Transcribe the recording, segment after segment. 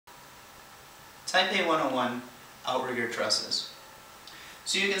Taipei 101 outrigger trusses.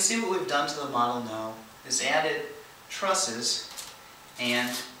 So you can see what we've done to the model now is added trusses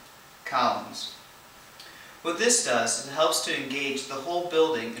and columns. What this does is it helps to engage the whole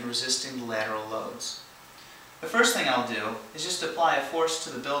building in resisting the lateral loads. The first thing I'll do is just apply a force to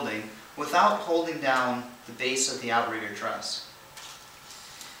the building without holding down the base of the outrigger truss.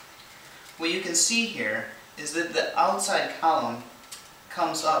 What you can see here is that the outside column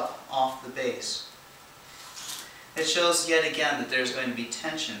comes up off the base. It shows yet again that there's going to be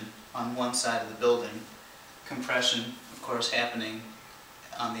tension on one side of the building, compression of course happening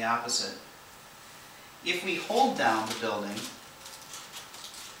on the opposite. If we hold down the building,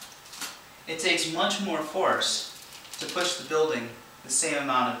 it takes much more force to push the building the same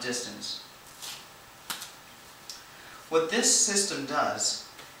amount of distance. What this system does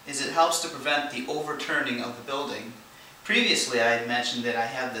is it helps to prevent the overturning of the building. Previously I had mentioned that I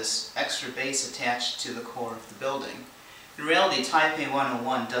have this extra base attached to the core of the building. In reality, Taipei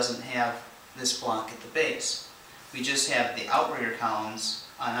 101 doesn't have this block at the base. We just have the outrigger columns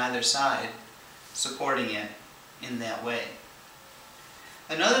on either side supporting it in that way.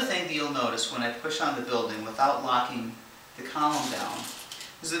 Another thing that you'll notice when I push on the building without locking the column down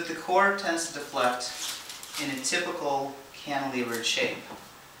is that the core tends to deflect in a typical cantilevered shape.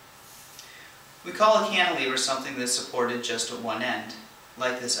 We call a cantilever something that's supported just at one end,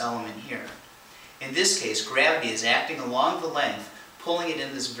 like this element here. In this case, gravity is acting along the length, pulling it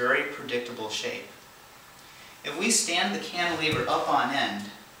in this very predictable shape. If we stand the cantilever up on end,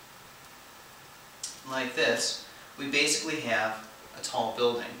 like this, we basically have a tall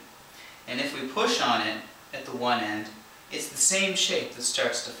building. And if we push on it at the one end, it's the same shape that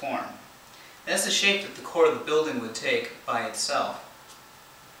starts to form. That's the shape that the core of the building would take by itself.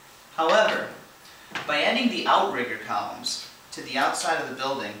 However, by adding the outrigger columns to the outside of the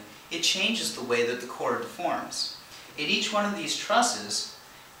building, it changes the way that the core deforms. At each one of these trusses,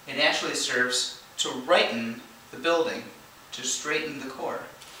 it actually serves to righten the building, to straighten the core.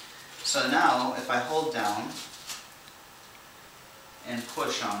 So now, if I hold down and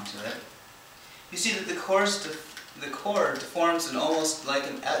push onto it, you see that the core deforms in almost like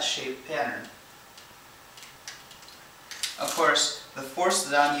an S-shaped pattern. Of course, the force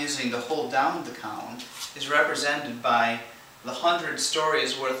that I'm using to hold down the column is represented by the 100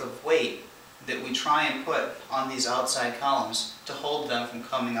 stories worth of weight that we try and put on these outside columns to hold them from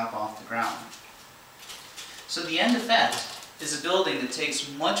coming up off the ground. So the end effect is a building that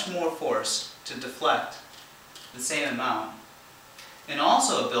takes much more force to deflect the same amount, and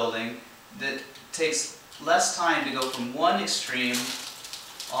also a building that takes less time to go from one extreme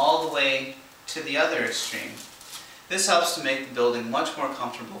all the way to the other extreme. This helps to make the building much more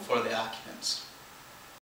comfortable for the occupants.